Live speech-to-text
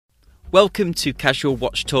Welcome to Casual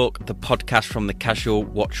Watch Talk, the podcast from the Casual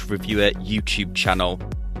Watch Reviewer YouTube channel.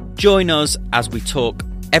 Join us as we talk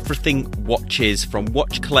everything watches, from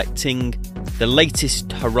watch collecting, the latest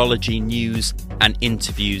horology news and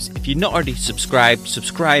interviews. If you're not already subscribed,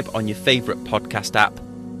 subscribe on your favourite podcast app.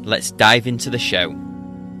 Let's dive into the show.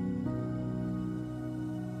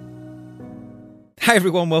 Hi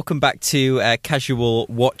everyone, welcome back to Casual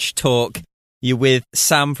Watch Talk. You're with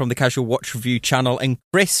Sam from the Casual Watch Review channel and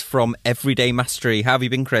Chris from Everyday Mastery. How have you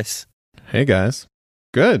been, Chris? Hey guys.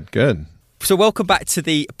 Good. So welcome back to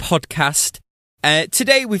the podcast.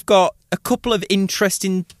 Today we've got a couple of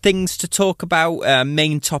interesting things to talk about.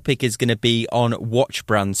 Main topic is going to be on watch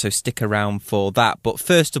brands, so stick around for that. But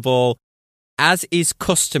first of all, as is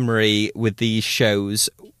customary with these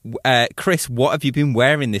shows, Chris, what have you been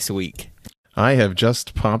wearing this week? I have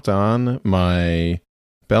just popped on my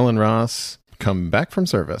Bell & Ross come back from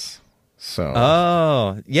service.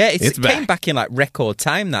 So it came back in like record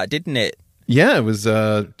time, that, didn't it? Yeah, it was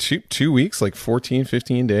 2 weeks, like 14,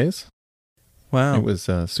 15 days. Wow. It was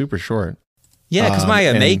super short. Yeah, because my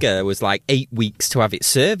Omega was like 8 weeks to have it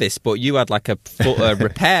serviced, but you had like a full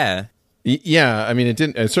repair. Yeah, I mean,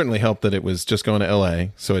 it certainly helped that it was just going to LA,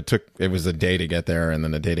 so it was a day to get there and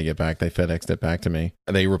then a day to get back. They FedExed it back to me.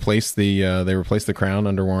 They replaced the crown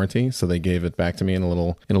under warranty, so they gave it back to me in a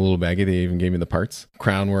little baggie. They even gave me the parts.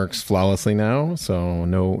 Crown works flawlessly now, so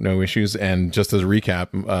no issues. And just as a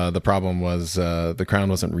recap, the problem was the crown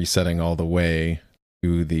wasn't resetting all the way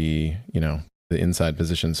to the inside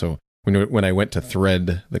position. So when I went to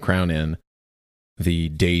thread the crown in, the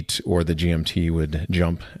date or the GMT would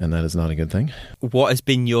jump, and that is not a good thing. What has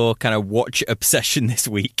been your kind of watch obsession this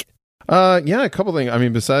week? Yeah, a couple things. I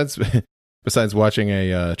mean, besides watching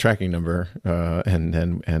a tracking number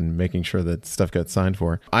and making sure that stuff got signed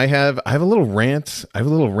for, I have a little rant. I have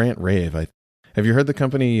a little rant rave. Have you heard the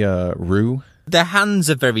company Rue? Their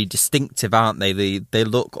hands are very distinctive, aren't they? They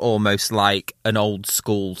look almost like an old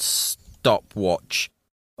school stopwatch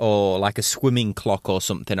or like a swimming clock or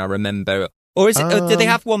something. I remember. Or is it? Do they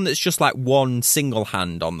have one that's just like one single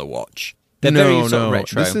hand on the watch? They're very sort of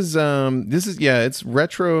retro. This is it's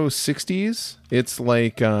retro 60s. It's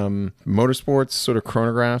like motorsports sort of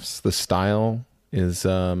chronographs. The style is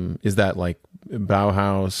that like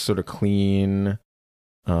Bauhaus sort of clean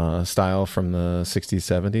style from the 60s,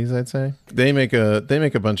 70s, I'd say. They make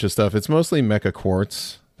a bunch of stuff. It's mostly Mecha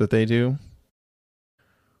Quartz that they do,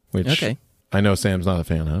 which I know Sam's not a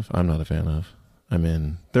fan of. I'm not a fan of. I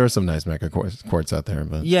mean, there are some nice Mecha Quartz out there,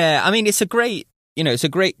 but yeah, I mean, it's a great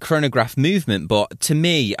chronograph movement, but to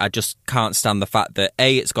me, I just can't stand the fact that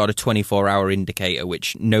it's got a 24-hour indicator,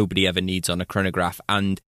 which nobody ever needs on a chronograph,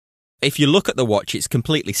 and if you look at the watch, it's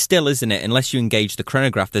completely still, isn't it? Unless you engage the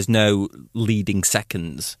chronograph, there's no leading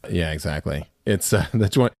seconds. Yeah, exactly. It's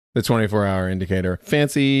the 24-hour indicator.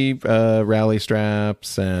 Fancy rally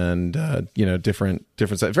straps and different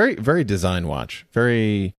very very design watch.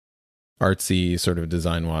 Very artsy sort of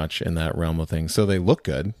design watch in that realm of things. So they look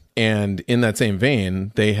good. And in that same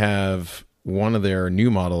vein, they have one of their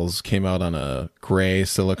new models came out on a gray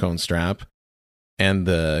silicone strap. And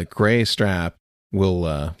the gray strap,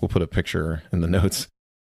 we'll put a picture in the notes.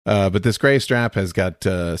 But this gray strap has got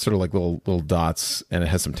sort of like little dots, and it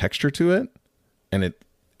has some texture to it. And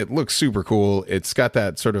it looks super cool. It's got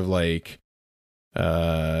that sort of like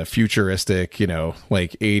futuristic,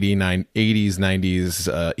 like 80s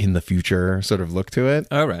 90s in the future sort of look to it.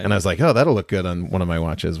 All right. And I was like, oh, that'll look good on one of my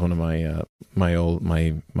watches, one of my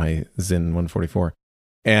my Zinn 144.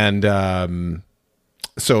 And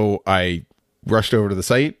so I rushed over to the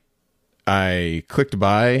site. I clicked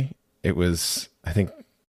buy. It was, I think,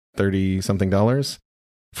 $30 something.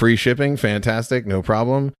 Free shipping, fantastic, no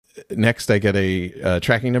problem. Next, I get a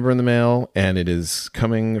tracking number in the mail, and it is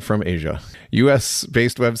coming from Asia.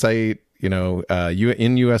 U.S.-based website,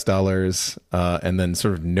 in U.S. dollars, and then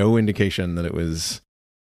sort of no indication that it was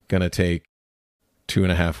going to take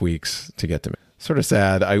 2.5 weeks to get to me. Sort of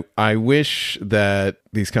sad. I wish that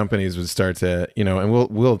these companies would start to,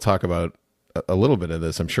 and we'll talk about a little bit of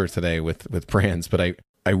this, I'm sure, today with brands, but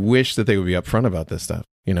I wish that they would be upfront about this stuff.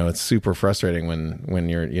 It's super frustrating when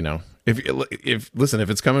you're, if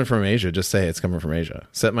it's coming from Asia, just say it's coming from Asia.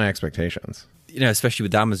 Set my expectations. Especially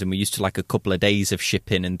with Amazon, we're used to like a couple of days of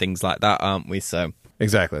shipping and things like that, aren't we? So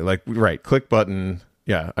exactly, like right, click button.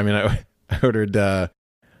 Yeah, I mean, I ordered. I've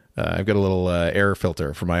got a little air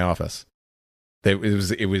filter for my office. It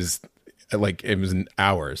was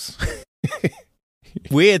hours.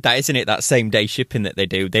 Weird that, isn't it? That same day shipping that they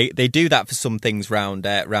do. They do that for some things round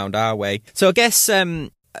our way. So I guess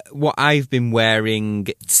what I've been wearing,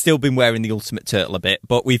 still been wearing the Ultimate Turtle a bit,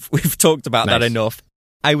 but we've talked about that enough.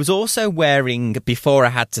 I was also wearing, before I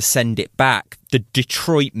had to send it back, the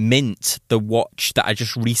Detroit Mint, the watch that I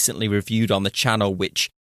just recently reviewed on the channel,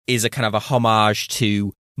 which is a kind of a homage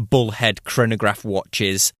to bullhead chronograph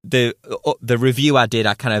watches. The review I did,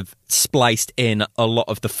 I kind of spliced in a lot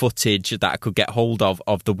of the footage that I could get hold of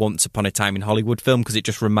the Once Upon a Time in Hollywood film, because it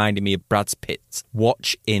just reminded me of Brad Pitt's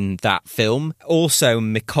watch in that film. Also,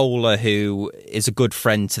 Mikola, who is a good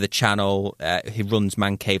friend to the channel, who runs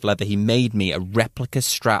Man Cave Leather, he made me a replica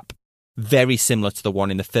strap very similar to the one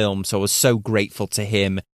in the film, so I was so grateful to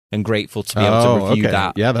him and grateful to be able to review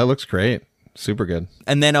that. Yeah, that looks great. Super good.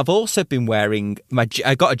 And then I've also been wearing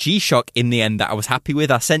I got a G-Shock in the end that I was happy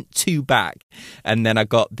with. I sent 2 back, and then I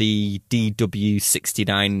got the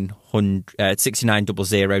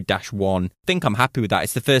DW6900-1. I think I'm happy with that.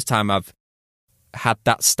 It's the first time I've had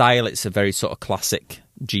that style. It's a very sort of classic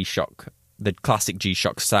G-Shock, the classic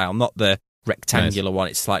G-Shock style, not the rectangular one.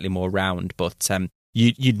 It's slightly more round, but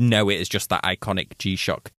you'd know it as just that iconic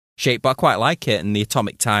G-Shock shape. But I quite like it, and the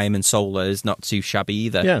atomic time and solar is not too shabby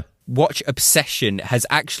either. Yeah. Watch obsession has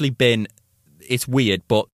actually been, it's weird,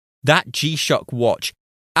 but that G-Shock watch,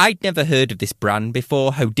 I'd never heard of this brand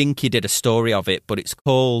before. Hodinkee did a story of it, but it's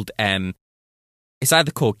called, it's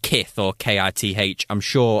either called Kith or Kith. I'm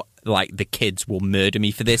sure like the kids will murder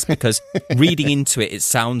me for this, because reading into it, it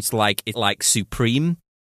sounds like it's like Supreme,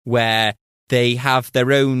 where they have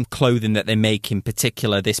their own clothing that they make. In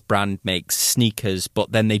particular, this brand makes sneakers,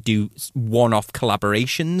 but then they do one-off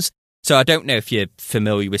collaborations. So I don't know if you're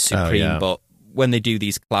familiar with Supreme, but when they do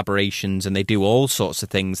these collaborations and they do all sorts of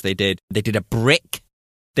things, they did a brick,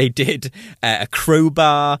 they did a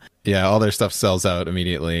crowbar. Yeah, all their stuff sells out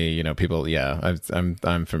immediately. You know, people. Yeah,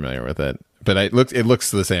 I'm familiar with it, but it looks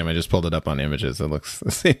the same. I just pulled it up on images. It looks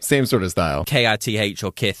the same sort of style. Kith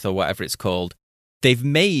or Kith or whatever it's called. They've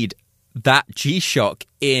made that G-Shock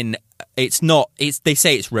in. They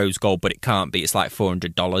say it's rose gold, but it can't be. It's like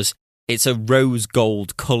 $400. It's a rose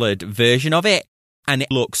gold coloured version of it, and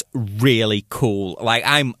it looks really cool. Like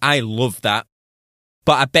I love that.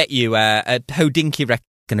 But I bet you Hodinkee is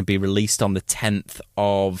going to be released on the 10th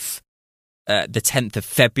of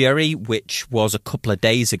February, which was a couple of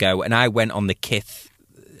days ago, and I went on the Kith.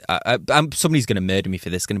 Somebody's going to murder me for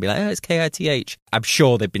this. Going to be like, it's Kith. I'm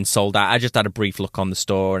sure they've been sold out. I just had a brief look on the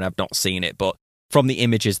store and I've not seen it, but from the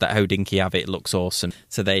images that Hodinkee have, it looks awesome.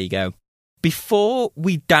 So there you go. Before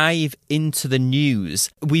we dive into the news,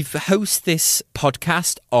 we've hosted this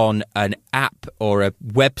podcast on an app or a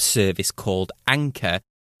web service called Anchor.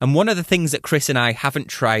 And one of the things that Chris and I haven't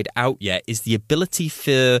tried out yet is the ability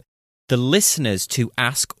for the listeners to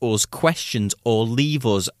ask us questions or leave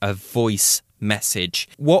us a voice message.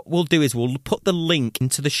 What we'll do is we'll put the link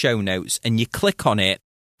into the show notes, and you click on it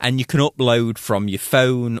and you can upload from your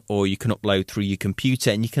phone or you can upload through your computer,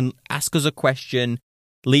 and you can ask us a question,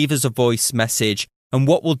 leave us a voice message, and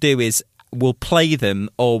what we'll do is we'll play them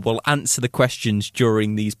or we'll answer the questions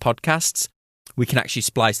during these podcasts. We can actually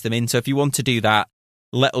splice them in. So if you want to do that,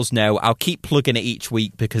 let us know. I'll keep plugging it each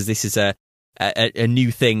week because this is a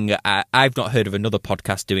new thing. I've not heard of another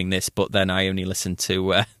podcast doing this, but then I only listen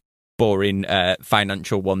to boring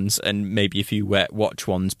financial ones and maybe a few watch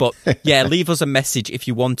ones. But yeah, leave us a message if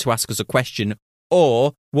you want to ask us a question.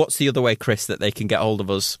 Or what's the other way, Chris, that they can get hold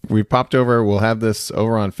of us? We popped over. We'll have this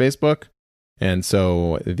over on Facebook. And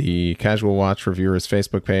so the Casual Watch Reviewers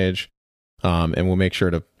Facebook page, and we'll make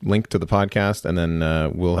sure to link to the podcast, and then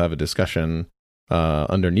we'll have a discussion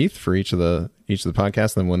underneath for each of the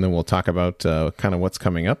podcasts. And then we'll talk about kind of what's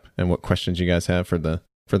coming up and what questions you guys have for the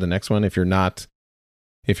next one. If you're not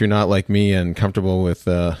like me and comfortable with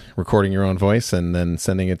recording your own voice and then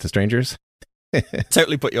sending it to strangers.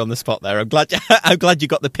 Totally put you on the spot there. I'm glad you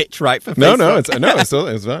got the pitch right for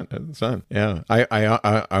Facebook. It's fun. Yeah,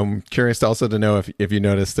 I'm curious also to know if you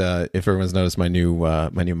noticed if everyone's noticed my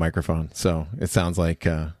new microphone. So it sounds like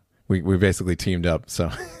we basically teamed up. So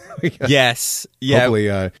yes, yeah.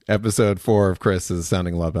 Hopefully, episode 4 of Chris is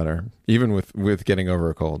sounding a lot better, even with getting over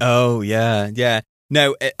a cold. Oh yeah.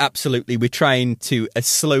 No, absolutely. We're trying to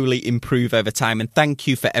slowly improve over time. And thank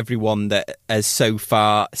you for everyone that has so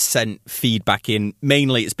far sent feedback in.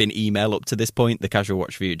 Mainly it's been email up to this point,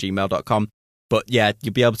 thecasualwatchreview@gmail.com. But yeah,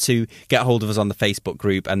 you'll be able to get hold of us on the Facebook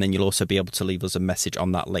group, and then you'll also be able to leave us a message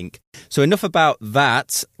on that link. So enough about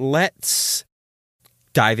that. Let's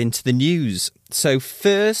dive into the news. So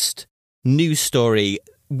first news story.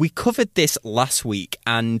 We covered this last week,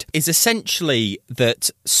 and is essentially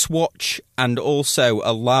that Swatch and also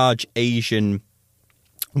a large Asian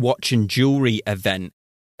watch and jewelry event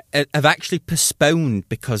have actually postponed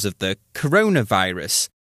because of the coronavirus.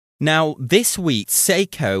 Now, this week,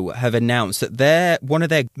 Seiko have announced that one of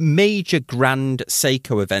their major grand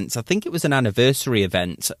Seiko events, I think it was an anniversary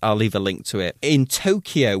event, I'll leave a link to it, in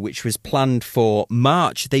Tokyo, which was planned for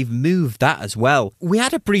March, they've moved that as well. We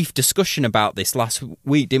had a brief discussion about this last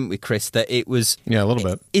week, didn't we, Chris, that it was... Yeah, a little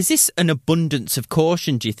bit. Is this an abundance of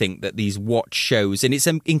caution, do you think, that these watch shows, and it's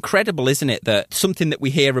incredible, isn't it, that something that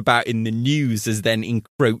we hear about in the news has then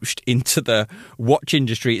encroached into the watch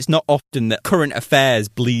industry. It's not often that current affairs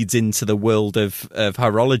bleeds into the world of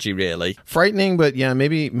horology, really. Frightening, but yeah,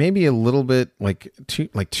 maybe a little bit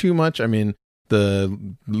too much. I mean,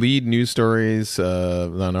 the lead news stories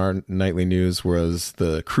on our nightly news was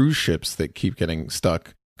the cruise ships that keep getting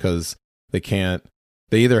stuck because they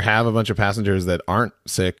either have a bunch of passengers that aren't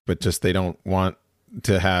sick, but just they don't want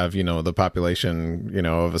to have, the population,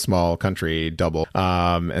 of a small country double.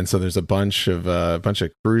 And so there's a bunch of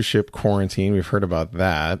cruise ship quarantine. We've heard about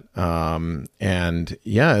that. And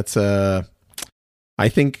yeah, it's I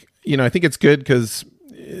think it's good because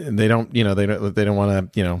they don't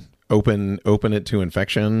want to, open it to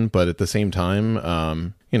infection, but at the same time,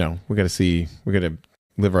 we got to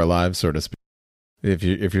live our lives, so to speak.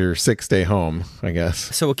 If you're sick, stay home, I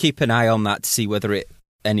guess. So we'll keep an eye on that to see whether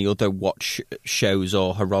any other watch shows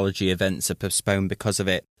or horology events are postponed because of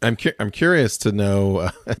it. I'm curious to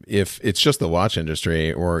know if it's just the watch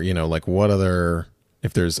industry or,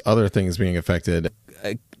 if there's other things being affected.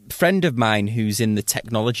 A friend of mine who's in the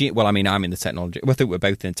technology, I'm in the technology, I think we're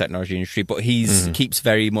both in the technology industry, but he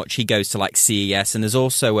goes to like CES, and there's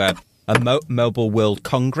also a Mobile World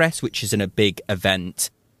Congress, which is in a big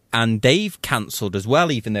event. And they've cancelled as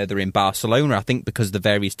well, even though they're in Barcelona, I think because the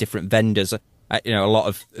various different vendors, a lot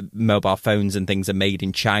of mobile phones and things are made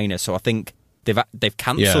in China. So I think they've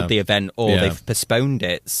cancelled the event or they've postponed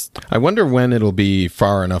it. I wonder when it'll be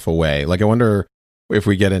far enough away. Like, I wonder if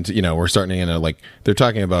we get into, we're starting in they're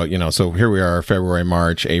talking about, so here we are, February,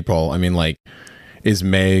 March, April. I mean, is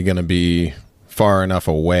May going to be far enough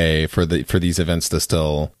away for these events to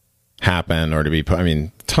still happen or to be,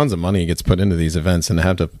 tons of money gets put into these events, and to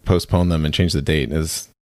have to postpone them and change the date is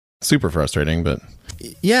super frustrating. But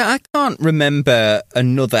yeah, I can't remember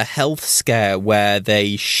another health scare where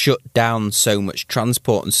they shut down so much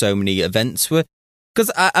transport and so many events were, because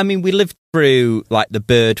we lived through like the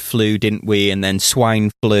bird flu, didn't we, and then swine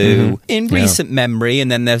flu in recent memory, and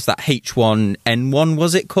then there's that H1N1,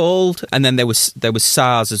 was it called, and then there was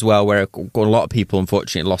SARS as well, where a lot of people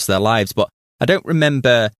unfortunately lost their lives. But I don't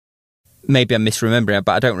remember. Maybe I'm misremembering it,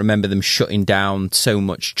 but I don't remember them shutting down so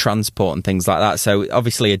much transport and things like that. So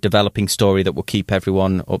obviously a developing story that will keep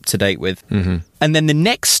everyone up to date with. Mm-hmm. And then the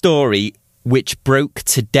next story, which broke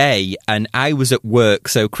today, and I was at work,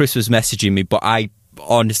 so Chris was messaging me, but I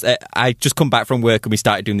just come back from work and we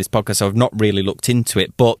started doing this podcast, so I've not really looked into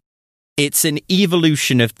it. But it's an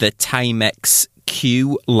evolution of the Timex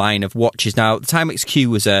Q line of watches. Now, the Timex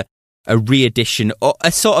Q was a re-edition, or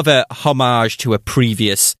a sort of a homage to a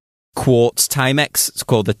previous quartz Timex. It's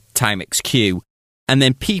called the Timex Q, and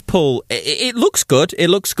then it looks good,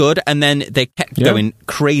 and then they kept going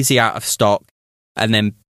crazy out of stock, and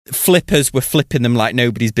then flippers were flipping them like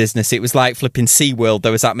nobody's business. It was like flipping SeaWorld,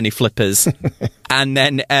 there was that many flippers. and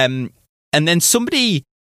then somebody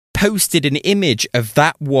posted an image of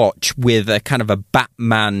that watch with a kind of a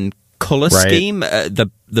Batman color scheme, the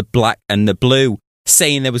black and the blue,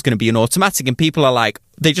 saying there was going to be an automatic, and people are like,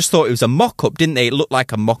 they just thought it was a mock-up, didn't they? It looked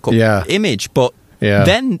like a mock-up image, but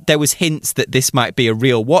then there was hints that this might be a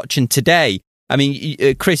real watch, and today,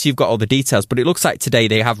 Chris, you've got all the details, but it looks like today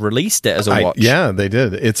they have released it as a watch. Yeah, they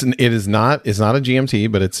did. It's not a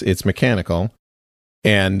GMT, but it's mechanical,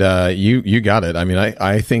 and you got it.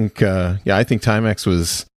 I think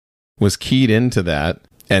Timex was keyed into that.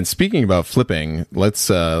 And speaking about flipping, let's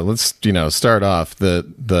start off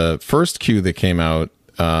the first Q that came out.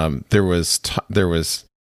 There was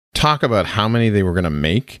talk about how many they were going to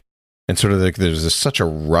make, and sort of there's such a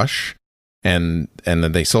rush, and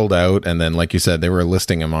then they sold out, and then, like you said, they were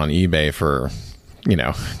listing them on eBay for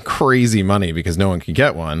crazy money because no one could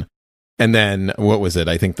get one. And then what was it?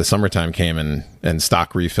 I think the summertime came and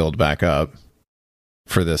stock refilled back up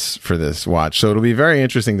for this watch. So it'll be very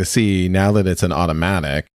interesting to see now that it's an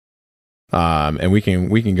automatic. And we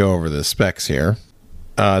can go over the specs here.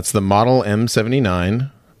 It's the model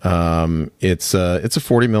M79. It's a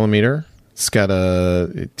 40 millimeter. It's got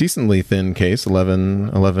a decently thin case, 11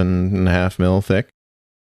 and a half mil thick.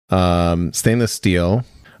 Stainless steel,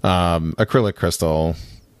 acrylic crystal,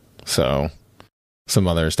 so some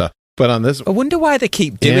other stuff. But on this, I wonder why they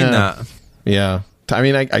keep doing that. Yeah. I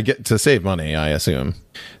mean, I get to save money, I assume.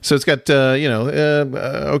 So it's got,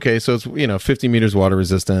 okay, so it's, 50 meters water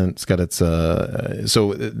resistant. It's got its,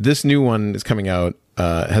 so this new one is coming out,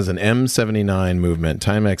 has an M79 movement,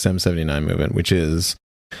 Timex M79 movement, which is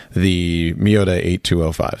the Miyota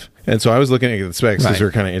 8205. And so I was looking at the specs because we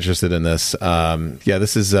were kind of interested in this.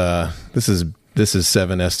 This is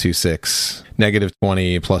 7S26, negative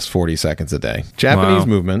 20 plus 40 seconds a day. Japanese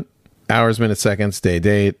movement, hours, minutes, seconds, day,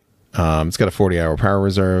 date. It's got a 40-hour power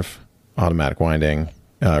reserve, automatic winding.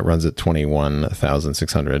 It runs at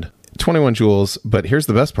 21,600. 21 joules, but here's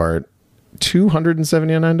the best part.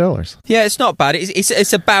 $279. Yeah, it's not bad.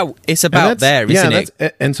 It's about there, isn't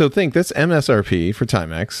it? And so think that's MSRP for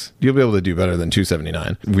Timex. You'll be able to do better than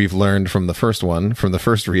 $279. We've learned from the first one, from the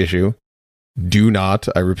first reissue, do not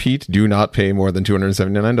pay more than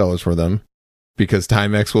 $279 for them, because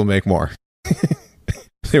Timex will make more.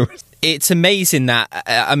 It's amazing that,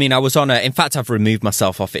 I mean, I was on in fact, I've removed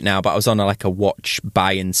myself off it now, but I was on a watch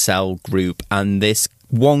buy and sell group, and this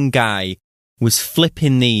one guy was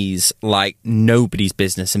flipping these like nobody's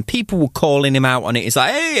business, and people were calling him out on it. It's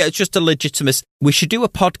like, hey, it's just a legitimate. We should do a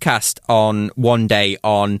podcast on one day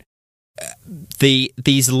on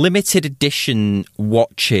these limited edition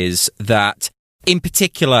watches that, in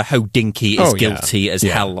particular, Hodinkee is guilty as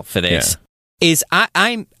hell for this. Is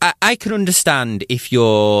I can understand if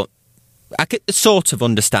you're, I could sort of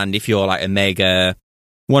understand if you're like Omega,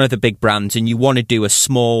 one of the big brands, and you want to do a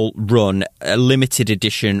small run, a limited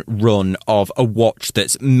edition run of a watch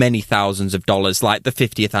that's many thousands of dollars, like the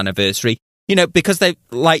 50th anniversary, because they,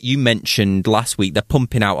 like you mentioned last week, they're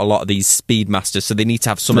pumping out a lot of these Speedmasters, so they need to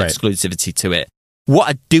have some exclusivity to it. What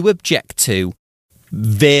I do object to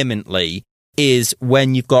vehemently is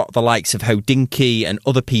when you've got the likes of Hodinkee and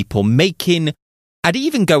other people making, I'd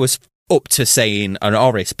even go as up to saying an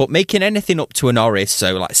Oris, but making anything up to an Oris,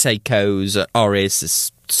 so like Seiko's,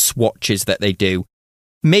 Oris, swatches that they do,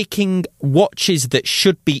 making watches that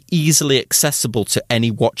should be easily accessible to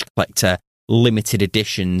any watch collector, limited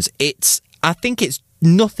editions. I think it's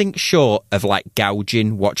nothing short of like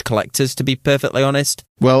gouging watch collectors, to be perfectly honest.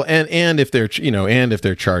 Well, and if they're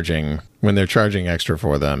charging, when they're charging extra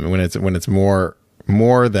for them, when it's more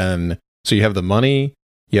than, so you have the money,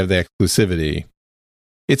 you have the exclusivity.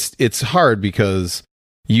 It's hard because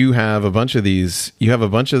you have a bunch of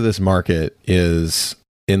this market is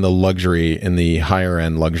in the higher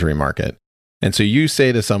end luxury market. And so you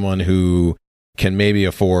say to someone who can maybe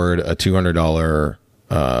afford a $200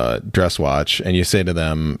 dress watch, and you say to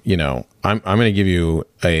them, I'm going to give you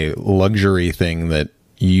a luxury thing that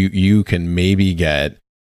you can maybe get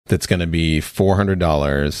that's going to be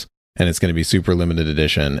 $400, and it's going to be super limited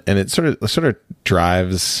edition, and it sort of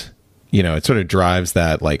drives,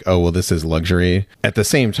 that like, oh well, this is luxury. At the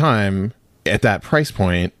same time, at that price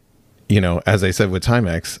point, as I said with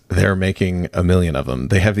Timex, they're making 1 million of them.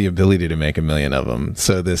 They have the ability to make 1 million of them.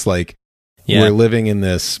 So this we're living in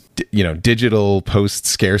this, digital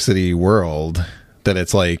post-scarcity world that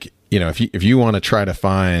it's like, if you want to try to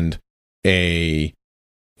find a,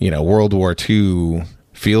 World War II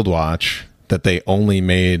field watch that they only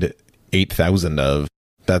made 8,000 of,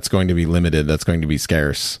 that's going to be limited. That's going to be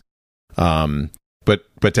scarce.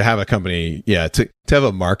 But to have a company, to have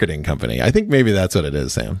a marketing company, I think maybe that's what it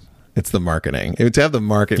is, Sam. It's the marketing. To have the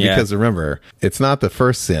market, because remember, it's not the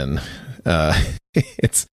first sin.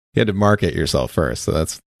 It's, you had to market yourself first. So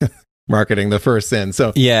that's marketing the first sin.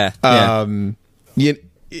 So when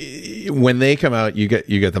they come out, you get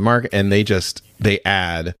the market, and they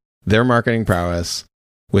add their marketing prowess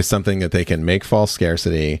with something that they can make false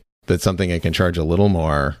scarcity. That's something they can charge a little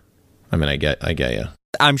more. I mean, I get you.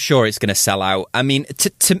 I'm sure it's going to sell out. I mean,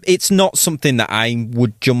 it's not something that I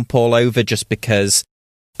would jump all over just because.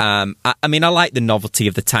 I like the novelty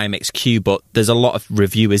of the Timex Q, but there's a lot of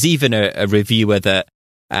reviewers, even a reviewer that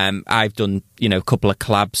I've done, a couple of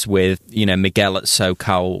collabs with, Miguel at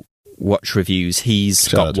SoCal Watch Reviews. He's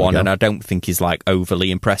got one, and I don't think he's like overly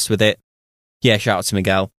impressed with it. Yeah, shout out to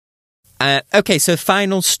Miguel. Okay, so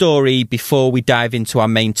final story before we dive into our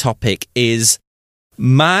main topic is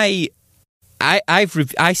I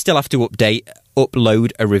still have to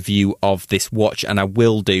upload a review of this watch, and I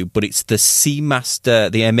will do, but it's the Seamaster,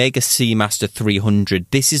 the Omega Seamaster 300.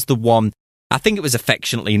 This is the one, I think it was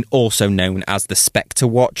affectionately also known as the Spectre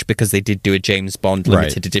watch, because they did do a James Bond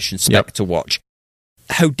limited edition Spectre watch.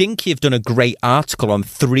 Hodinkee have done a great article on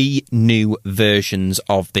 3 new versions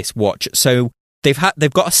of this watch. So they've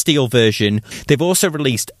got a steel version. They've also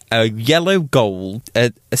released a yellow gold,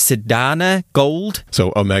 a Sedana gold.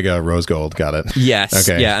 So Omega rose gold, got it. Yes,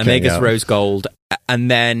 okay. Yeah, Omega's rose gold, and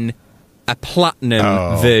then a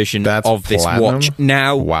platinum version of this watch.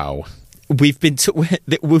 Now, wow.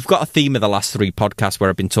 we've got a theme of the last 3 podcasts where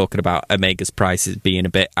I've been talking about Omega's prices being a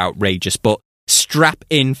bit outrageous, but strap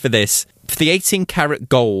in for this. For the 18 karat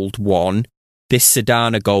gold one, this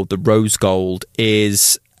Sedana gold, the rose gold,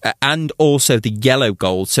 is, and also the yellow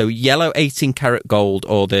gold. So yellow 18 karat gold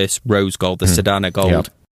or this rose gold, the Sedana gold,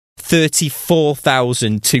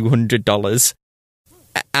 $34,200.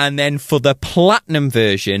 And then for the platinum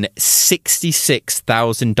version,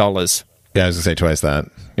 $66,000. Yeah, I was gonna say twice that.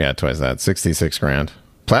 Yeah, twice that. 66 grand.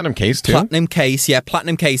 Platinum case too? Platinum case,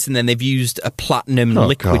 and then they've used a platinum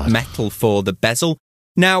liquid metal for the bezel.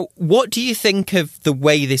 Now, what do you think of the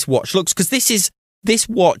way this watch looks? Because this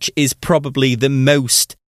watch is probably the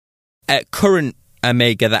most current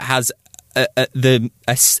Omega that has a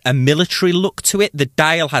military look to it. The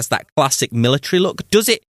dial has that classic military look. Does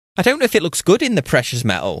it? I don't know if it looks good in the precious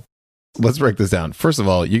metal. Let's break this down. First of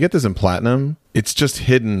all, you get this in platinum. It's just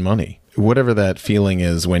hidden money. Whatever that feeling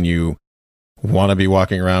is when you want to be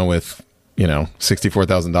walking around with,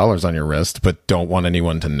 $64,000 on your wrist, but don't want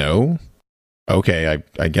anyone to know. Okay,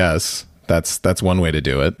 I guess that's one way to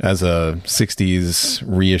do it. As a 60s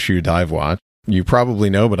reissue dive watch, you probably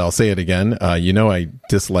know, but I'll say it again. I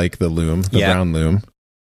dislike the loom, the brown loom.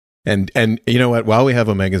 And you know what? While we have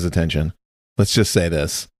Omega's attention, let's just say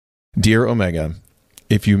this. Dear Omega,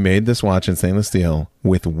 if you made this watch in stainless steel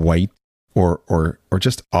with white or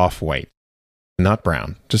just off-white, not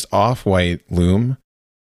brown, just off-white loom,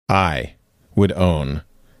 I would own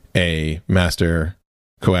a Master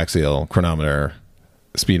Coaxial Chronometer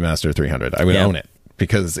Speedmaster 300. I would own it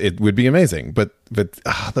because it would be amazing. But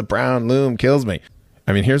the brown loom kills me.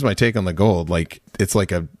 I mean, here's my take on the gold. Like, it's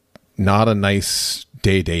like not a nice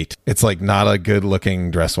day date. It's like not a good looking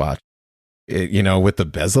dress watch. With the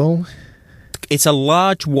bezel. It's a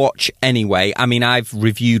large watch anyway. I mean, I've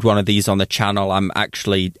reviewed one of these on the channel. I'm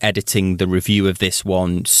actually editing the review of this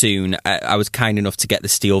one soon. I was kind enough to get the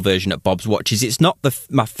steel version at Bob's Watches. It's not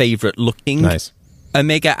my favourite looking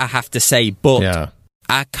Omega, I have to say, but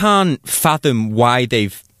I can't fathom why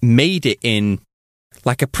they've made it in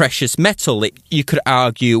like a precious metal. You could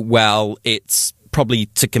argue, well, it's probably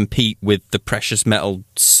to compete with the precious metal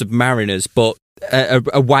Submariners, but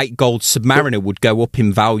a white gold Submariner would go up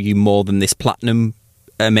in value more than this platinum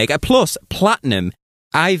Omega. Plus, platinum,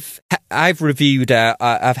 I've reviewed,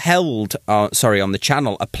 I've held, on the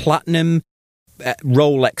channel, a platinum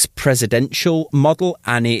Rolex Presidential model,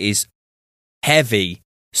 and it is heavy.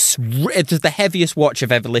 It's the heaviest watch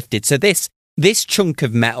I've ever lifted. So this chunk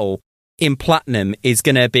of metal in platinum is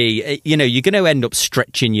going to be, you're going to end up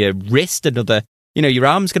stretching your wrist another. Your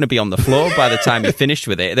arm's going to be on the floor by the time you're finished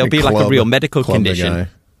with it. There'll be like a real medical condition.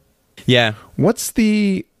 Yeah. What's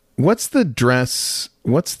the dress?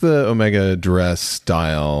 What's the Omega dress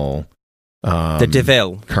style? The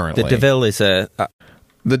DeVille. Currently. The DeVille is the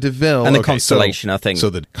DeVille. And the Constellation, I think. So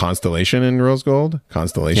the Constellation in rose gold,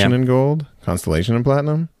 Constellation in gold, Constellation in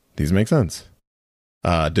platinum. These make sense.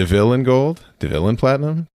 DeVille in gold, DeVille in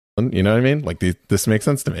platinum. You know what I mean? Like this makes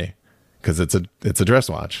sense to me because it's a dress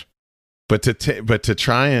watch. But to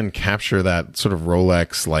try and capture that sort of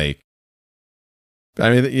Rolex, like, I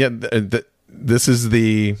mean, this is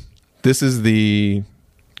the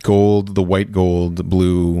gold, the white gold,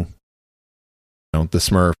 blue, the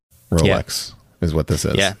Smurf Rolex is what this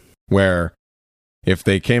is. Yeah. Where if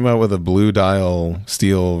they came out with a blue dial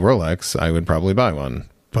steel Rolex, I would probably buy one,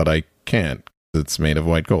 but I can't. It's made of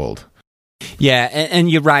white gold. Yeah, and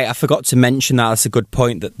you're right. I forgot to mention that. That's a good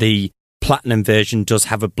point, that the platinum version does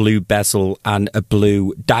have a blue bezel and a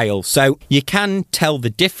blue dial. So you can tell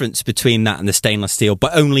the difference between that and the stainless steel,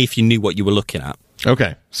 but only if you knew what you were looking at.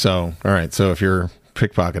 Okay. So, all right. So if you're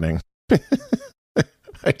pickpocketing,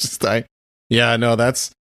 that's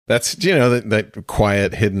that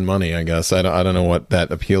quiet hidden money, I guess. I don't know what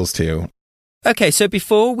that appeals to. Okay. So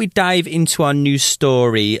before we dive into our news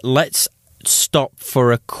story, let's stop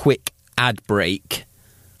for a quick ad break.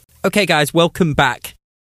 Okay, guys, welcome back.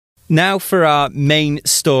 Now for our main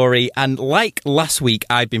story, and like last week,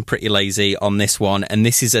 I've been pretty lazy on this one, and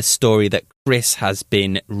this is a story that Chris has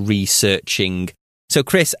been researching. So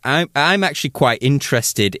Chris, I'm actually quite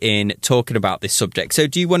interested in talking about this subject. So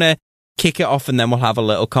do you want to kick it off and then we'll have a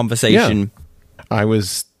little conversation? Yeah. I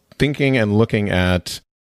was thinking and looking at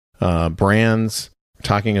brands,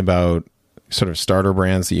 talking about sort of starter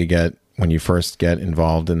brands that you get when you first get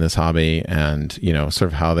involved in this hobby, and, sort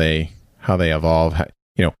of how they evolve,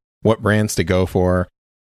 what brands to go for,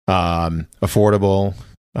 affordable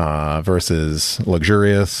versus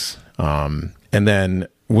luxurious, and then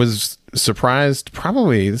was surprised,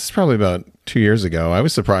 this is probably about 2 years ago, I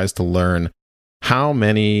was surprised to learn how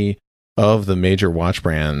many of the major watch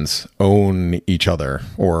brands own each other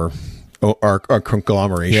or our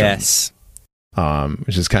conglomeration. Yes.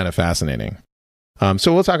 Which is kind of fascinating.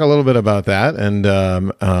 So we'll talk a little bit about that, and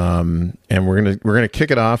we're gonna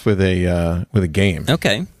kick it off with a game.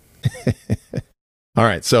 Okay. All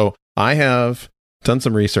right. So I have done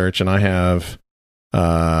some research, and I have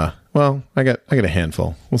I got a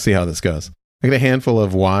handful. We'll see how this goes. I got a handful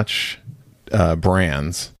of watch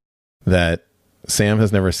brands that Sam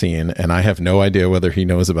has never seen, and I have no idea whether he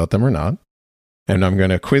knows about them or not. And I'm going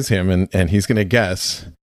to quiz him, and he's going to guess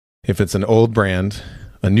if it's an old brand,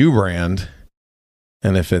 a new brand,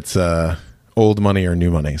 and if it's old money or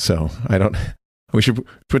new money. So we should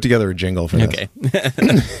put together a jingle for this.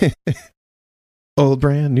 Okay. Old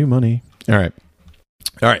brand, new money. All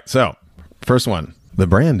right. So first one, the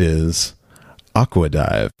brand is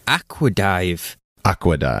Aquadive. Aquadive.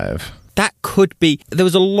 That could be. There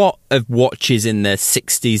was a lot of watches in the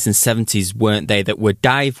 60s and 70s, weren't they, that were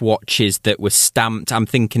dive watches that were stamped. I'm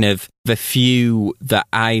thinking of the few that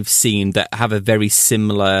I've seen that have a very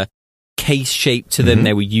similar case shape to them.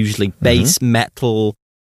 They were usually base metal.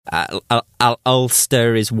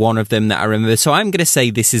 Ulster is one of them that I remember. So I'm going to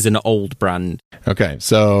say this is an old brand. Okay,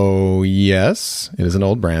 so yes, it is an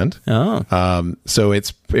old brand. Oh. So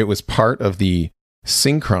it was part of the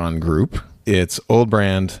Synchron group. It's old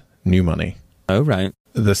brand, new money. Oh, right.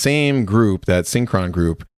 The same group, that Synchron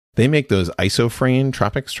group, they make those Isofrane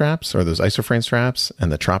Tropic straps, or those Isofrane straps,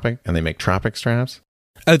 and they make Tropic straps.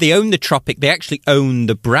 Oh, they own the Tropic. They actually own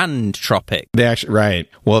the brand Tropic. Right.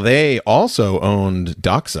 Well, they also owned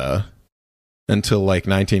Doxa until like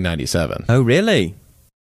 1997. Oh, really?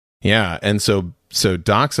 Yeah, and so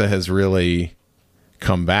Doxa has really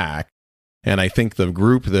come back, and I think the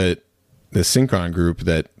Synchron group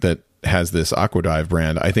that has this Aquadive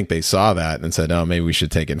brand, I think they saw that and said, oh, maybe we should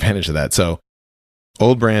take advantage of that. So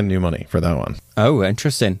old brand, new money for that one. Oh,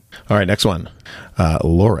 interesting. All right, next one.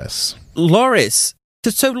 Loris.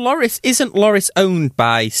 So isn't Loris owned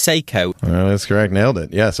by Seiko? That's correct. Nailed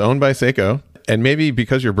it. Yes, owned by Seiko. And maybe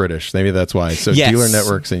because you're British, maybe that's why. So yes. Dealer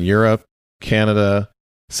networks in Europe, Canada,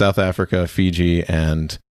 South Africa, Fiji,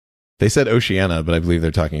 and they said Oceania, but I believe they're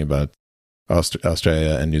talking about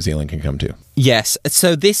Australia and New Zealand can come too. Yes.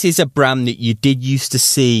 So this is a brand that you did used to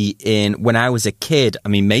see when I was a kid. I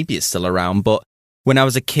mean, maybe it's still around, but when I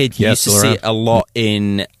was a kid, you used to see it a lot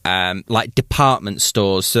in like department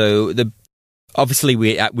stores. So obviously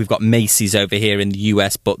we've got Macy's over here in the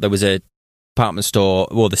US, but there was a department store,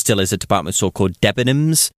 well, there still is a department store called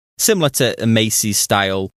Debenhams, similar to a Macy's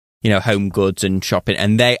style, home goods and shopping.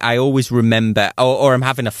 And I always remember, or I'm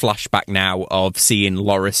having a flashback now of seeing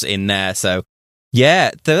Loris in there. So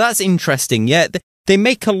yeah, that's interesting. Yeah, they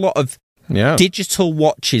make a lot of digital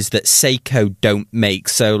watches that Seiko don't make.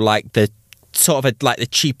 So like the sort of like the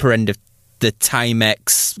cheaper end of the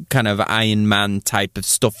Timex kind of Iron Man type of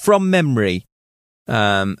stuff from memory.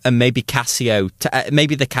 And maybe Casio,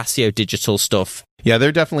 maybe the Casio digital stuff. Yeah,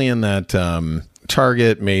 they're definitely in that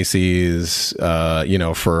Target, Macy's,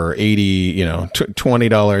 for $80, $20,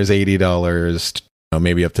 $80,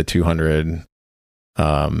 maybe up to $200.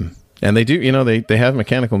 And they do, they have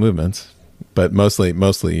mechanical movements, but mostly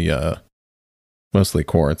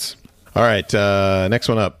quartz. All right, next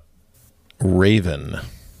one up, Raven.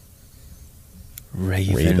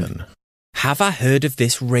 Have I heard of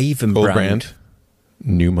this Raven old brand?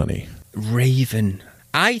 New money. Raven.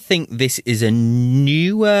 I think this is a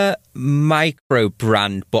newer micro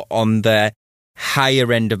brand, but on the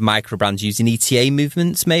higher end of micro brands using ETA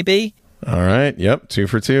movements, maybe? All right. Yep. 2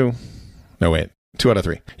 for 2. No, wait. 2 out of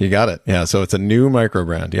 3. You got it. Yeah. So it's a new micro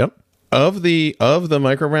brand. Yep. Of the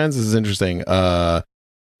micro brands, this is interesting.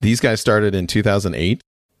 These guys started in 2008.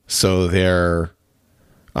 So they're,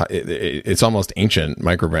 it's almost ancient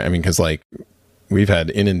micro brand. I mean, because like, we've had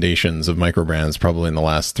inundations of micro brands probably in the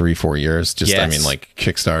last 3-4 years. Just, yes. I mean, like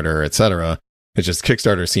Kickstarter, etc. It's just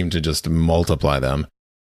Kickstarter seemed to just multiply them.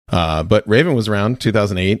 But Raven was around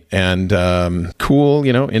 2008 and cool,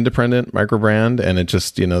 independent micro brand. And it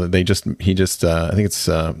just, I think it's,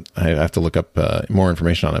 I have to look up more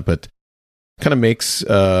information on it, but kind of makes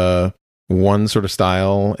one sort of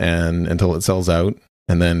style and until it sells out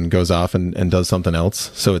and then goes off and does something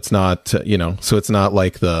else. So it's not, so it's not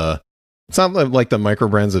like it's not like the micro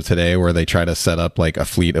brands of today where they try to set up like a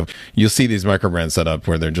fleet of, you'll see these micro brands set up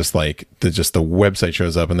where they're just like, the website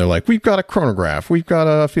shows up and they're like, we've got a chronograph, we've got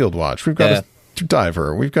a field watch, we've got a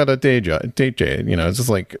diver, we've got a date jade, it's just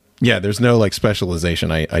like, yeah, there's no like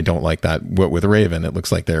specialization. I don't like that. With Raven, it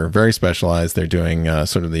looks like they're very specialized. They're doing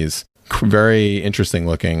sort of these very interesting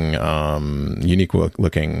looking, unique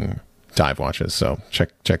looking dive watches. So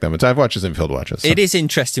check them. Dive watches and field watches. So. It is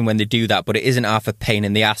interesting when they do that, but it isn't half a pain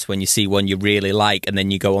in the ass when you see one you really like and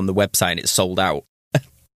then you go on the website and it's sold out.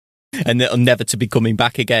 And it'll never to be coming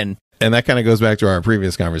back again. And that kind of goes back to our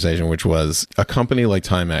previous conversation, which was a company like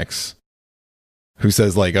Timex who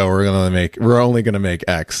says like, oh, we're only going to make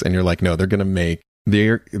X. And you're like, no, they're going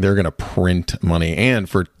to print money. And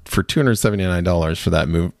for $279 for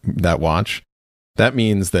that watch, that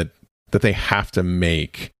means that they have to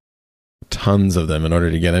make tons of them in order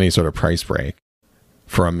to get any sort of price break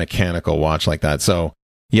for a mechanical watch like that. So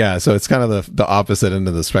yeah, so it's kind of the opposite end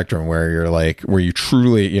of the spectrum where you're like, where you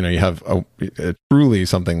truly, you have a truly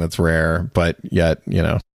something that's rare, but yet,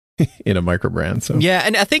 in a micro brand. So yeah,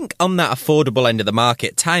 and I think on that affordable end of the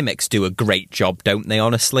market, Timex do a great job, don't they?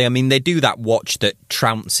 Honestly, I mean, they do that watch that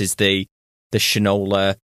trounces the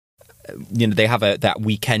Shinola. They have that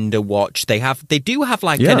Weekender watch. They do have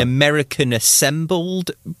like an American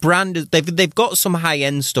assembled brand. They've got some high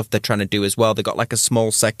end stuff they're trying to do as well. They've got like a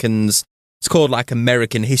small seconds. It's called like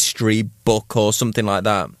American History Book or something like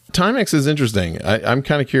that. Timex is interesting. I'm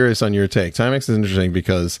kind of curious on your take. Timex is interesting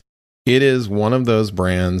because it is one of those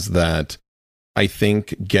brands that I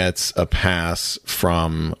think gets a pass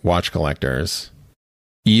from watch collectors,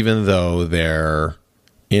 even though they're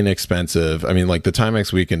inexpensive. I mean, like the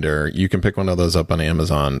Timex Weekender, you can pick one of those up on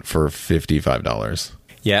Amazon for $55.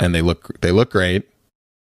 Yeah. And they look great,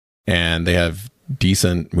 and they have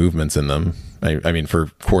decent movements in them. I mean, for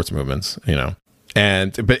quartz movements, but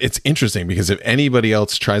it's interesting because if anybody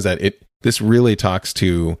else tries that, this really talks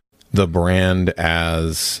to the brand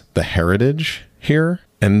as the heritage here.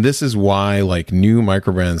 And this is why like new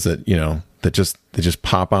micro brands that, they just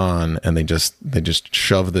pop on and they just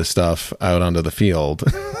shove this stuff out onto the field.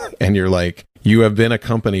 And you're like, you have been a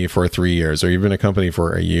company for 3 years, or you've been a company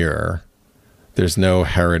for a year. There's no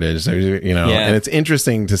heritage, and it's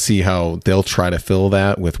interesting to see how they'll try to fill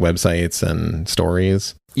that with websites and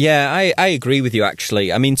stories. Yeah, I agree with you,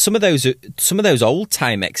 actually. I mean, some of those old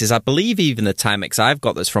Timexes, I believe even the Timex I've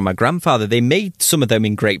got that's from my grandfather, they made some of them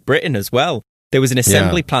in Great Britain as well. There was an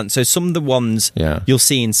assembly plant, so some of the ones you'll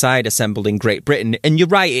see inside assembled in Great Britain. And you're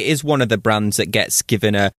right, it is one of the brands that gets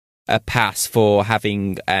given a pass for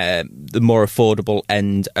having the more affordable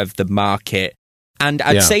end of the market. And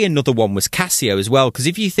I'd say another one was Casio as well, because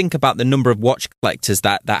if you think about the number of watch collectors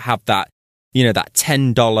that have that, that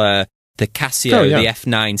 $10, the Casio, the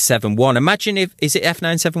F971. Imagine is it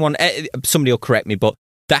F971? Somebody will correct me, but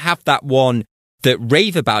that have that one that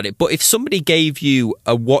rave about it. But if somebody gave you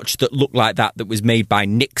a watch that looked like that was made by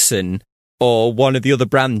Nixon or one of the other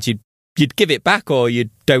brands, you'd give it back or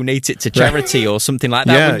you'd donate it to charity or something like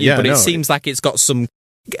that, wouldn't you? But it seems like it's got some...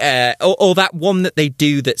 or that one that they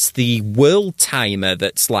do that's the world timer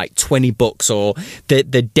that's like $20, or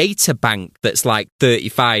the data bank that's like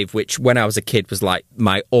 35, which when I was a kid was like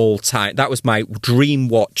my all-time, that was my dream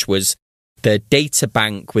watch, was the data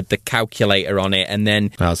bank with the calculator on it. And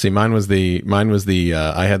then mine was the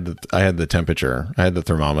I had the temperature, I had the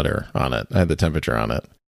thermometer on it, I had the temperature on it.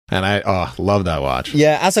 And I love that watch.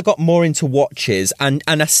 Yeah, as I got more into watches, and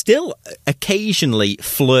I still occasionally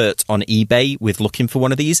flirt on eBay with looking for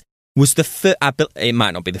one of these, was the first, it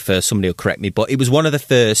might not be the first, somebody will correct me, but it was one of the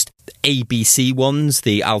first ABC ones,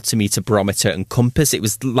 the altimeter, barometer and compass. It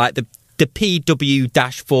was like the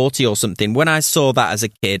PW-40 or something. When I saw that as a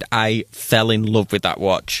kid, I fell in love with that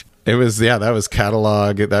watch. It was, that was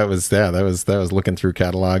catalog. That was looking through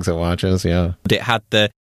catalogs of watches, yeah. But it had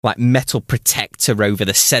the like metal protector over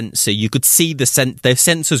the sensor. You could see the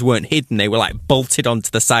sensors weren't hidden. They were like bolted onto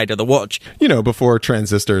the side of the watch. Before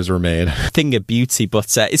transistors were made. Thing of beauty, but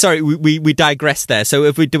sorry, we digress there. So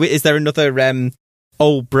if we do it, is there another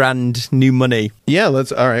old brand, new money? Yeah,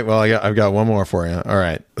 all right. Well, I've got one more for you. All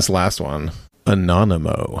right, this last one.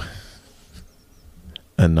 Anonimo.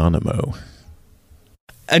 This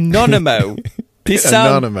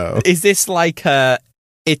Anonimo. Is this like a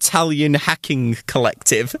Italian hacking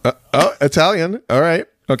collective? Italian. All right.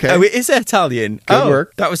 Okay. Oh, it is Italian. Good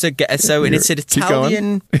work. That was a guess. So, and it's an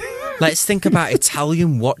Italian. Let's think about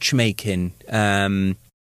Italian watchmaking. Can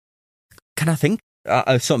I think?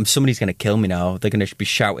 Somebody's going to kill me now. They're going to be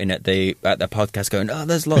shouting at the podcast, going, "Oh,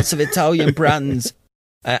 there's lots of Italian brands."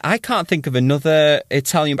 I can't think of another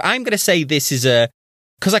Italian. I'm going to say this is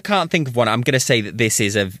because I can't think of one. I'm going to say that this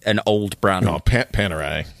is an old brand. Oh,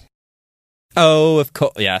 Panerai. Oh, of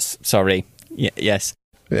course. Yes. Sorry. Yes.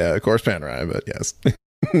 Yeah, of course, Panerai, but yes.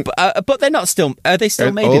 but they're not still. Are they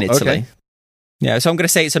still made in Italy? Okay. Yeah. So I'm going to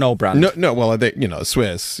say it's an old brand. No. Well, they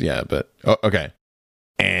Swiss. Yeah, but okay.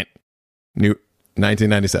 And new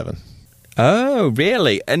 1997. Oh,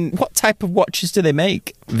 really? And what type of watches do they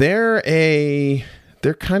make? They're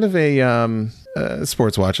They're kind of a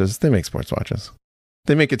sports watches. They make sports watches.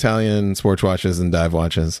 They make Italian sports watches and dive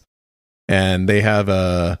watches, and they have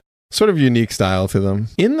a sort of unique style to them.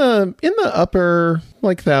 In the upper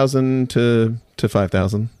like 1,000 to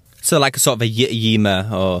 5,000. So like a sort of a Yima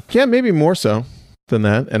or yeah, maybe more so than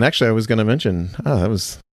that. And actually, I was going to mention that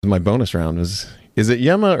was my bonus round. Is it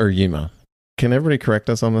Yema or Yima? Can everybody correct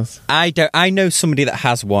us on this? I know somebody that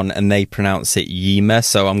has one and they pronounce it Yima,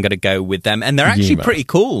 so I'm going to go with them. And they're actually Yima. pretty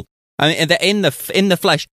cool. I mean, they're in the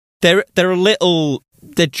flesh. They're a little.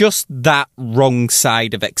 They're just that wrong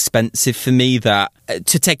side of expensive for me that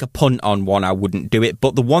to take a punt on one, I wouldn't do it.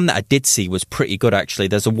 But the one that I did see was pretty good, actually.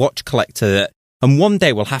 There's a watch collector that, and one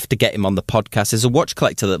day we'll have to get him on the podcast. There's a watch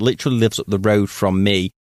collector that literally lives up the road from me,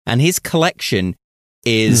 and his collection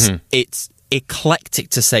is it's eclectic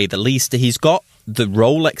to say the least. He's got the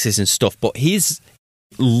Rolexes and stuff, but he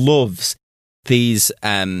loves these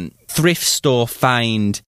thrift store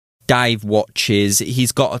find dive watches.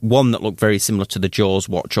 He's got one that looked very similar to the Jaws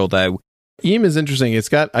watch, although Yima is interesting. It's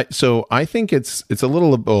got so I think it's a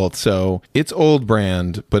little of both. So it's old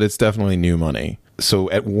brand, but it's definitely new money. So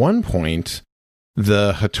at one point,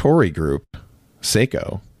 the Hattori Group,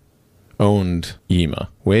 Seiko, owned Yima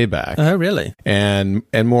way back. Oh, really? And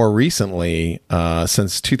more recently,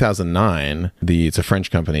 since 2009, it's a French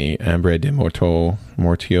company, Ambre de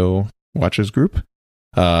Mortier Watches Group,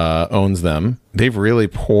 owns them. They've really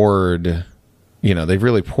poured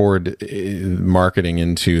marketing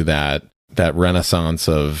into that renaissance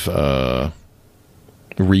of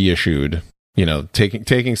reissued,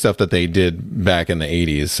 taking stuff that they did back in the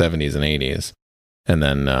 80s, 70s and 80s and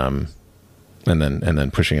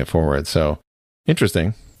then pushing it forward. So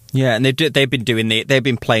interesting. Yeah, and they've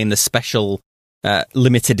been playing the special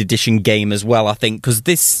limited edition game as well, I think, because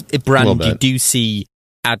this brand you do see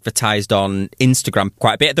advertised on Instagram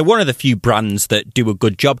quite a bit. They're one of the few brands that do a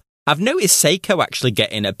good job. I've noticed Seiko actually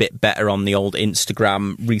getting a bit better on the old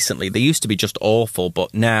Instagram recently. They used to be just awful,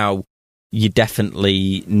 but now you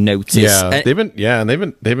definitely notice. Yeah, they've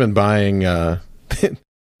been buying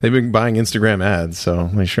they've been buying Instagram ads,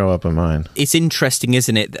 so they show up on mine. It's interesting,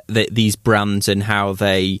 isn't it, that these brands and how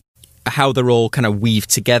they're all kind of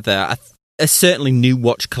weaved together. Certainly new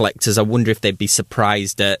watch collectors, I wonder if they'd be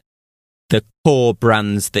surprised at the core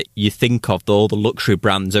brands that you think of, all the luxury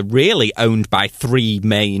brands, are really owned by three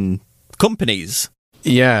main companies.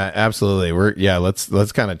 Yeah, absolutely.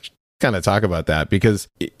 Let's kind of talk about that, because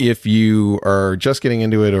if you are just getting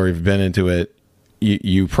into it or you've been into it,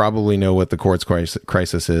 you probably know what the quartz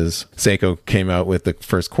crisis is. Seiko came out with the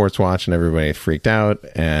first quartz watch and everybody freaked out,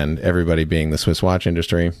 and everybody being the Swiss watch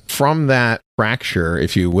industry. From that fracture,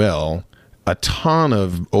 if you will, a ton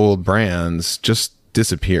of old brands just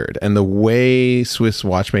disappeared, and the way Swiss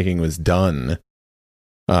watchmaking was done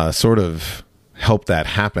sort of helped that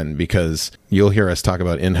happen, because you'll hear us talk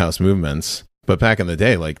about in-house movements, but back in the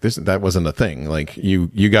day, like that wasn't a thing. Like you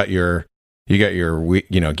got your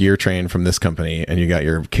gear train from this company, and you got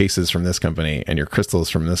your cases from this company, and your crystals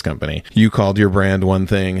from this company. You called your brand one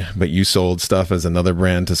thing, but you sold stuff as another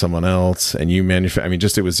brand to someone else, and you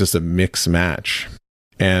it was just a mix match.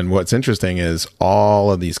 And what's interesting is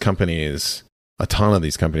a ton of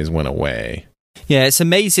these companies went away. Yeah, it's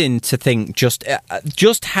amazing to think just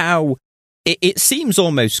how it seems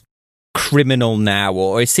almost criminal now,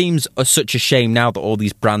 or it seems such a shame now that all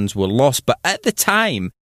these brands were lost. But at the time,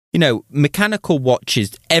 mechanical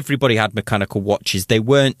watches, everybody had mechanical watches. They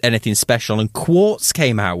weren't anything special. And quartz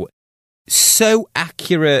came out so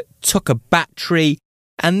accurate, took a battery,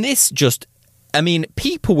 and this just,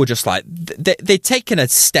 people were just like, they'd taken a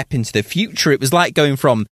step into the future. It was like going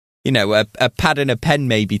from a pad and a pen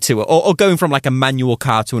maybe to, or going from like a manual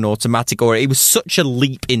car to an automatic, or it was such a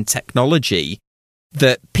leap in technology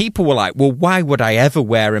that people were like, well, why would I ever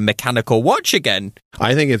wear a mechanical watch again?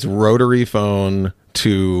 I think it's rotary phone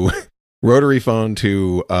to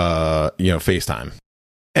FaceTime.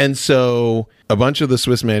 And so a bunch of the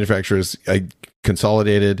Swiss manufacturers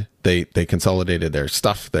consolidated, they consolidated their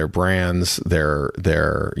stuff, their brands, their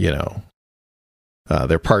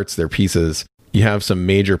parts, their pieces. You have some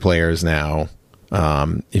major players now.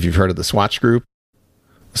 If you've heard of the Swatch Group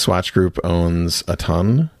owns a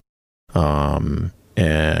ton.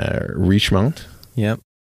 Richemont. Yep.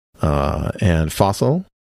 And Fossil.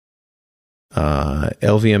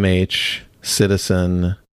 LVMH,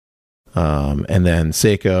 Citizen, and then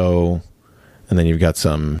Seiko. And then you've got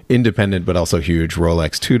some independent but also huge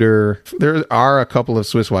Rolex, Tudor. There are a couple of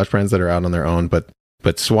Swiss watch brands that are out on their own, but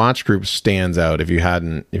Swatch Group stands out. If you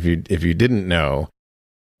didn't know,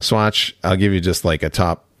 Swatch, I'll give you just like a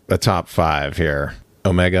top five here: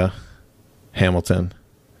 Omega, Hamilton,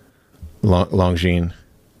 Longines,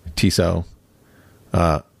 Tissot,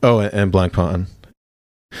 and Blancpain.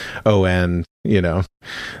 Oh, and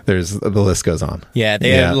there's the list goes on. Yeah,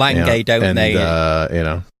 they own Lange, don't and, they?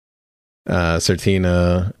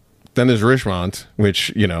 Certina. Then there's Richemont,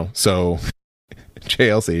 which so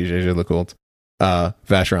JLC, Jaeger LeCoultre,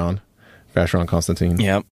 Vacheron Constantin.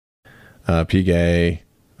 Yep. Piguet,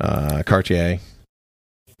 Cartier.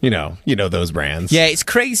 Those brands. Yeah, it's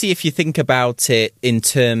crazy if you think about it in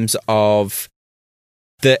terms of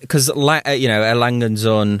because a Lange &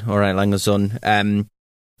 Söhne,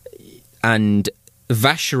 and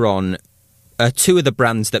Vacheron are two of the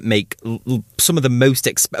brands that make some of the most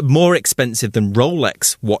more expensive than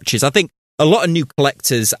Rolex watches. I think a lot of new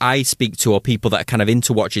collectors I speak to, or people that are kind of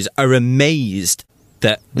into watches, are amazed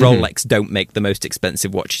that Rolex don't make the most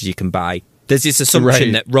expensive watches you can buy. There's this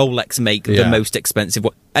assumption that Rolex make the most expensive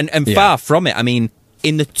and far from it. I mean,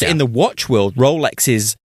 in the watch world, Rolex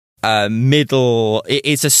is middle.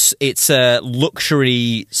 It's a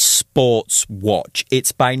luxury sports watch.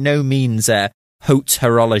 It's by no means a haute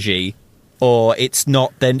horology, or it's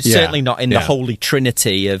not. Then certainly not in the holy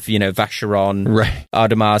trinity of Vacheron,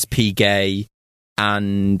 Audemars Piguet,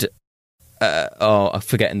 and I'm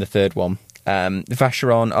forgetting the third one.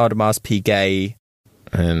 Vacheron, Audemars Piguet,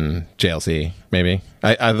 and JLC, maybe.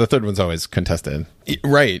 The third one's always contested.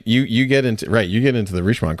 Right. You get into the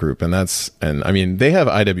Richemont group, and I mean, they have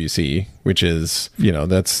IWC, which is,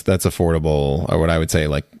 that's affordable, or what I would say,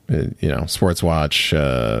 like, sports watch,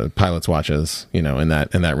 pilot's watches, in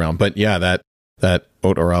that realm. But yeah, that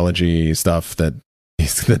haute horology stuff that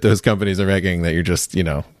those companies are making, that you're just,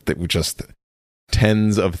 just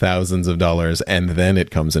tens of thousands of dollars, and then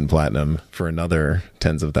it comes in platinum for another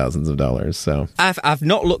tens of thousands of dollars. So I've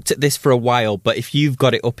not looked at this for a while, but if you've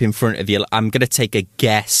got it up in front of you, I'm going to take a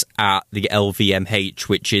guess at the LVMH,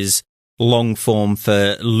 which is long form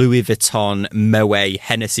for Louis Vuitton Moet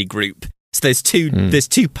Hennessy Group. So there's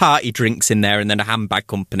two party drinks in there, and then a handbag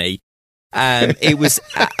company. I'm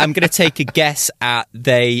going to take a guess at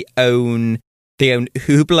they own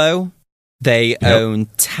Hublot, they own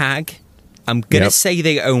Tag. I'm going to say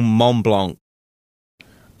they own Montblanc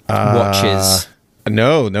watches.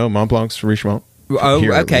 No, Montblanc's Richemont. Oh,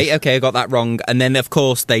 okay, I got that wrong. And then, of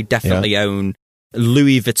course, they definitely own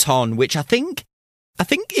Louis Vuitton, which I think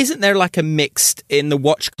isn't there like a mixed, in the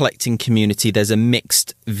watch collecting community, there's a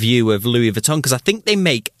mixed view of Louis Vuitton, because I think they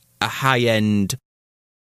make a high-end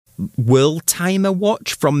world timer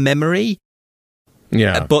watch from memory.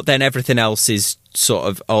 Yeah. But then everything else is sort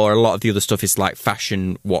of, or a lot of the other stuff is like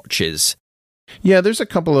fashion watches. Yeah, there's a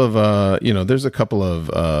couple of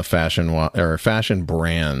fashion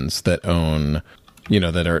brands that own,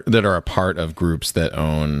 that are a part of groups that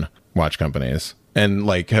own watch companies and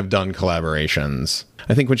like have done collaborations.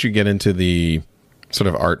 I think once you get into the sort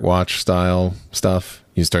of art watch style stuff,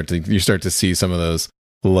 you start to see some of those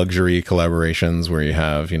luxury collaborations where you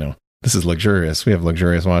have, this is luxurious. We have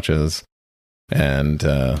luxurious watches, and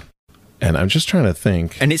I'm just trying to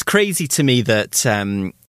think. And it's crazy to me that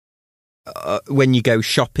when you go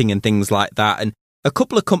shopping and things like that, and a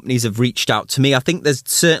couple of companies have reached out to me. I think there's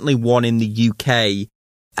certainly one in the UK,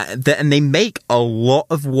 and they make a lot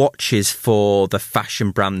of watches for the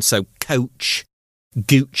fashion brands. So Coach,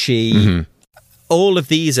 Gucci, all of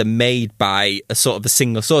these are made by a sort of a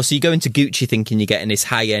single source. So you go into Gucci thinking you're getting this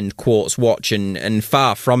high-end quartz watch, and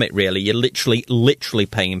far from it, really. You're literally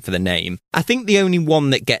paying for the name. I think the only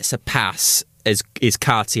one that gets a pass is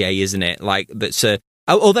Cartier, isn't it? Like, that's a...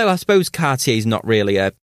 Although I suppose Cartier is not really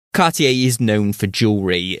a... Cartier is known for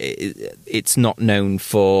jewellery. It's not known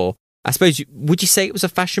for... I suppose, would you say it was a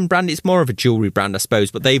fashion brand? It's more of a jewellery brand, I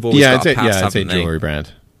suppose, but they've always got a pass, I'd say jewellery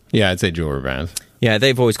brand. Yeah, I'd say jewellery brand. Yeah,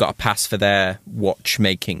 they've always got a pass for their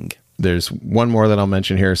watchmaking. There's one more that I'll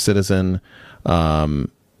mention here. Citizen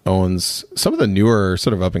owns some of the newer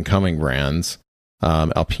sort of up-and-coming brands.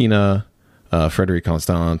 Alpina, Frederic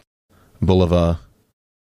Constant, Bulova.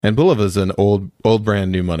 And Bulova's an old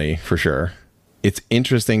brand, new money, for sure. It's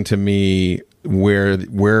interesting to me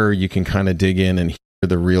where you can kind of dig in and hear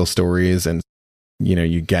the real stories, and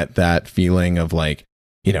you get that feeling of like,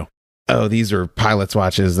 oh, these are pilots'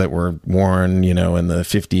 watches that were worn, in the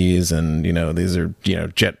 50s, and these are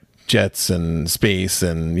jets and space,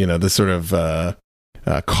 and this sort of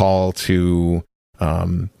call to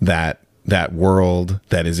that world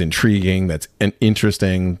that is intriguing, that's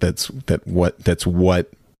interesting, that's what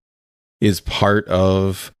is part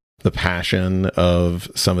of the passion of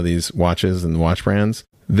some of these watches and watch brands.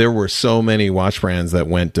 There were so many watch brands that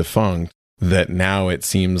went defunct that now it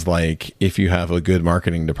seems like if you have a good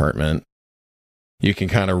marketing department, you can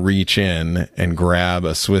kind of reach in and grab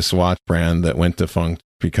a Swiss watch brand that went defunct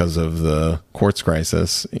because of the quartz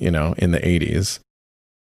crisis, in the 80s.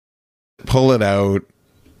 Pull it out,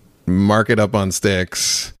 mark it up on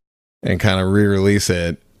sticks, and kind of re-release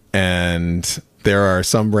it. And there are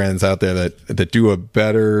some brands out there that do a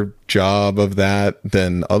better job of that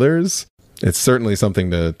than others. It's certainly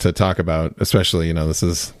something to talk about, especially, this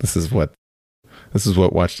is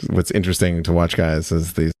what's interesting to watch, guys,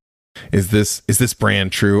 is this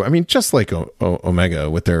brand true? I mean, just like Omega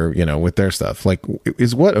with their stuff, like,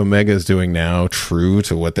 is what Omega is doing now true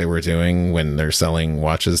to what they were doing when they're selling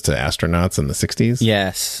watches to astronauts in the 60s?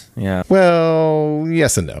 Yes. Yeah. Well,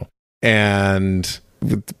 yes and no. And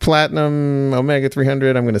with Platinum Omega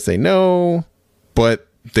 300, I'm going to say no, but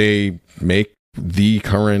they make the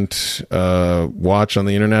current watch on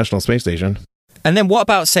the International Space Station. And then what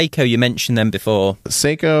about Seiko? You mentioned them before.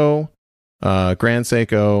 Seiko, Grand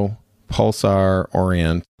Seiko, Pulsar,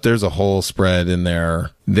 Orient. There's a whole spread in there.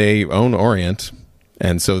 They own Orient,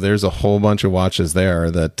 and so there's a whole bunch of watches there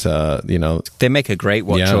that they make a great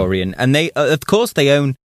watch, yeah. Orient, and they of course they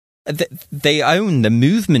own the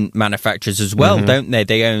movement manufacturers as well, Mm-hmm. don't they?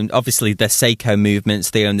 They own, obviously, the Seiko movements.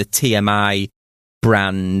 They own the TMI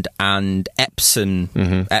brand and Epson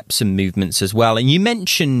movements as well. And you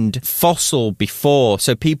mentioned Fossil before,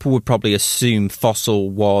 so people would probably assume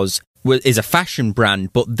Fossil is a fashion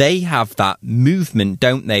brand, but they have that movement,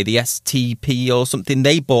 don't they? The STP or something.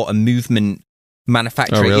 They bought a movement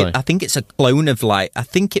manufacturer. Oh, really? I think it's a clone of I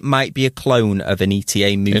think it might be a clone of an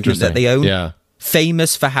ETA movement that they own. Yeah.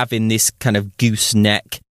 Famous for having this kind of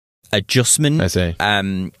gooseneck adjustment. I see.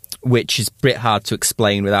 Which is a bit hard to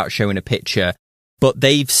explain without showing a picture. But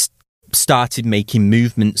they've started making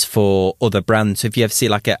movements for other brands. So if you ever see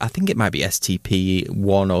I think it might be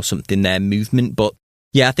STP1 or something, their movement. But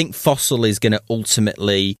yeah, I think Fossil is going to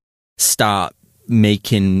ultimately start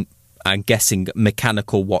making, I'm guessing,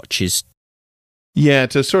 mechanical watches. Yeah,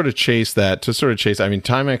 to sort of chase, I mean,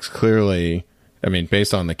 Timex clearly,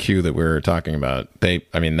 based on the queue that we were talking about, they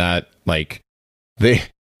got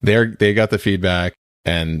the feedback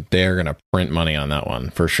and they're going to print money on that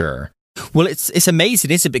one for sure. Well, it's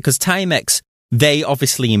amazing, isn't it? Because Timex, they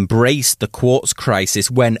obviously embraced the quartz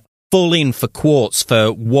crisis, went full in for quartz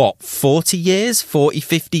for 50 years?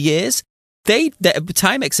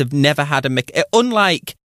 Timex have never had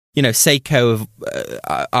unlike, Seiko have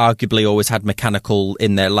arguably always had mechanical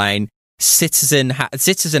in their line. Citizen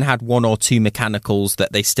had one or two mechanicals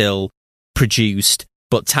that they still produced.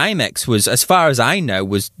 But Timex was, as far as I know,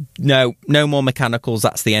 was no more mechanicals.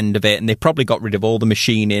 That's the end of it. And they probably got rid of all the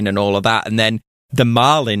machining and all of that. And then the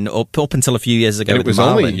Marlin, up until a few years ago, it was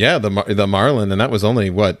only the Marlin, and that was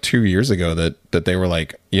only 2 years ago that they were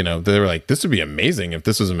like, this would be amazing if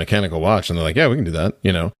this was a mechanical watch, and they're like, yeah, we can do that,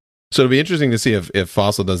 So it'll be interesting to see if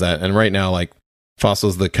Fossil does that. And right now,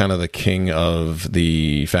 Fossil's the kind of the king of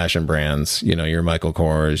the fashion brands. Your Michael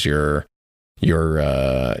Kors, your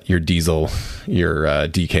Diesel, your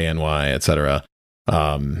DKNY, etc.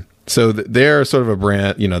 So they're sort of a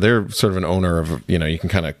brand, they're sort of an owner of, you can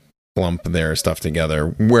kind of clump their stuff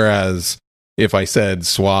together. Whereas if I said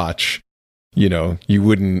Swatch, you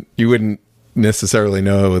wouldn't necessarily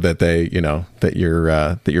know that they, that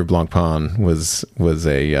your Blancpain was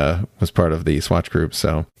part of the Swatch group.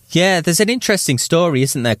 So yeah, there's an interesting story,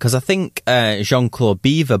 isn't there? Because I think Jean-Claude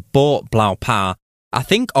Beaver bought Blancpain, I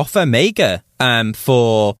think, off Omega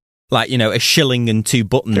for a shilling and 2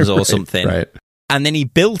 buttons or something. Right. And then he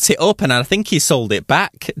built it up, and I think he sold it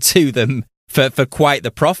back to them for quite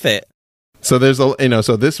the profit. So there's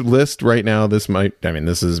so this list right now, this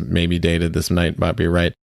is maybe dated, this might not be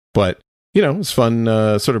right, but it's fun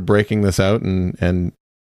sort of breaking this out, and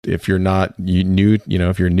if you're not new,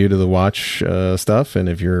 if you're new to the watch stuff, and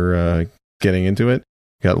if you're getting into it,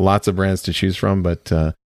 you got lots of brands to choose from, but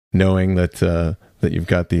knowing that you've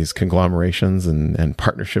got these conglomerations and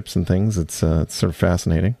partnerships and things, it's sort of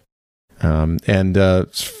fascinating. And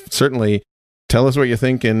certainly tell us what you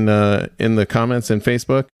think in the comments in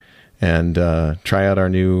Facebook, and try out our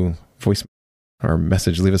new voice, our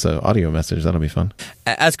message. Leave us an audio message. That'll be fun.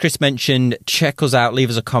 As Chris mentioned, check us out. Leave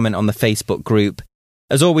us a comment on the Facebook group.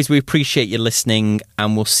 As always, we appreciate you listening,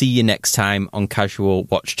 and we'll see you next time on Casual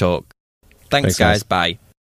Watch Talk. Thanks guys. Bye.